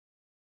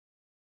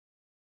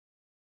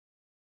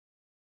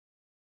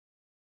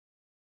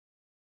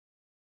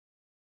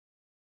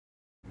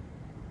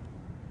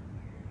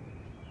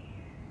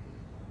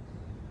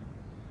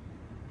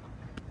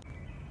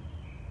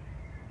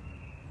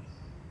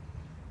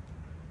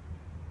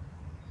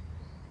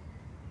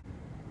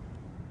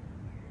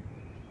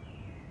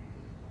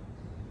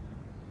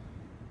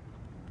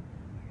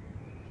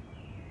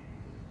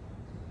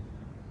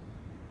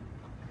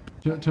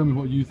Tell me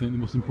what you think the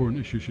most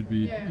important issue should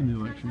be in the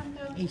election.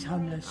 He's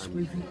homeless.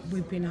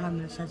 We've been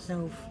homeless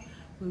ourselves.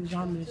 We was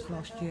homeless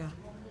last year,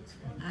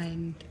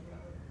 and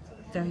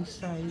they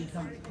say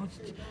like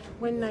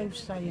when they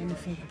say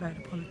anything about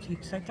the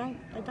politics, they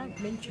don't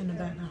mention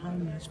about the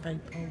homeless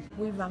people.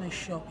 We run a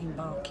shop in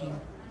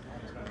Barking,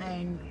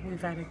 and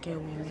we've had a girl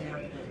in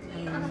there,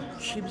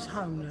 and she was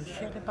homeless.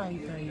 She had a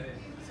baby.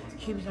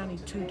 She was only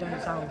 2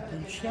 days old,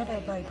 and she had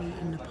her baby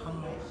in the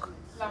park.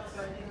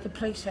 The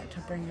police had to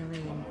bring her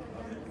in.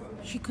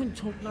 She couldn't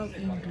talk no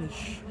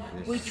English.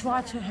 We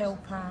tried to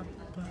help her,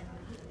 but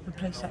the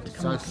police had to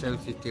come. Social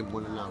services didn't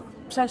want to know.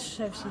 Social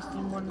services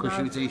didn't want to know. Because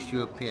she was East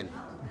European.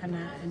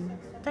 And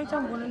they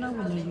don't want to know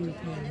when they're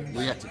Europeans.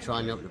 We had to try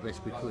and help the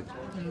best we could.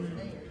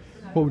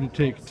 What would it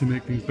take to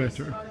make things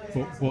better?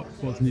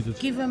 What's needed?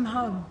 Give them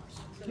homes.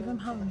 Give them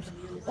homes.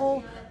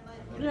 Or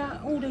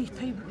all these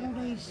people, all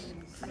these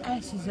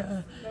houses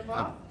that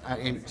are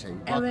empty.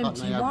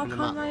 Why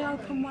can't they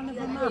open one of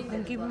them up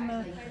and give them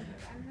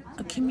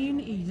a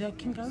community they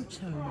can go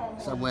to?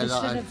 Somewhere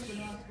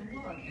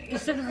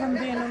instead of them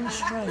being on the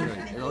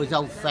street. Those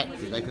old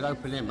factories, they could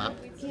open them up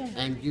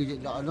and use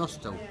it like an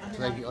hostel,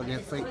 so they get on their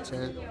feet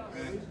to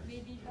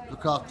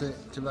look after,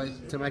 to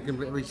make a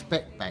bit of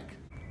respect back.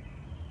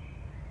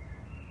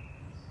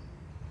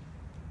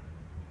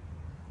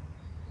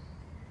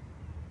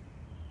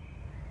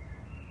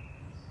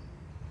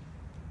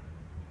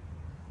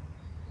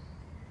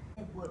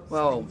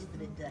 Well,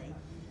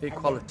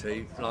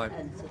 equality, like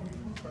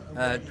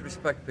to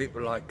respect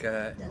people like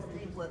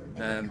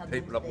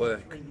people at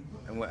work,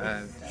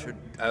 and should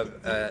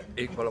have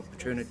equal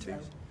opportunities,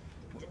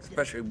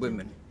 especially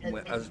women,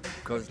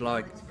 because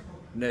like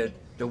they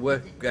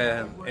work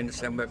in the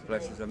same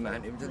workplace as a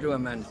man. If they do a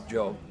man's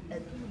job,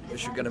 they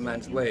should get a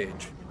man's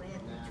wage,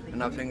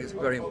 and I think it's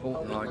very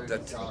important like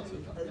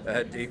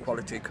that the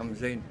equality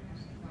comes in.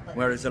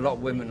 Whereas a lot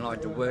of women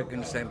like to work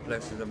in the same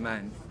place as a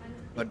man,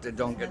 but they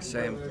don't get the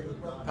same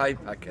pay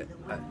packet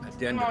at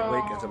the end of the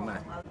week as a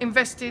man.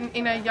 Investing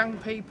in our young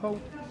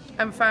people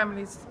and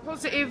families.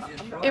 Positive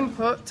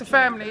input to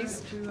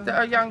families that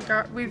are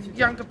younger, with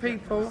younger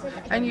people,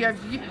 and you have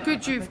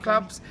good youth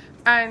clubs,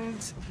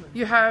 and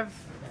you have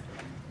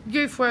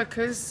youth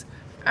workers,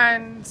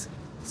 and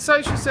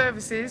social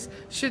services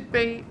should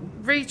be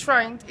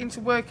retrained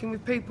into working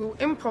with people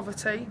in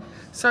poverty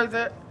so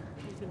that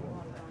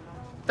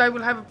they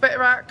will have a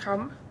better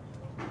outcome,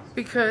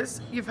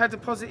 because you've had a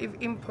positive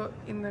input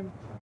in them.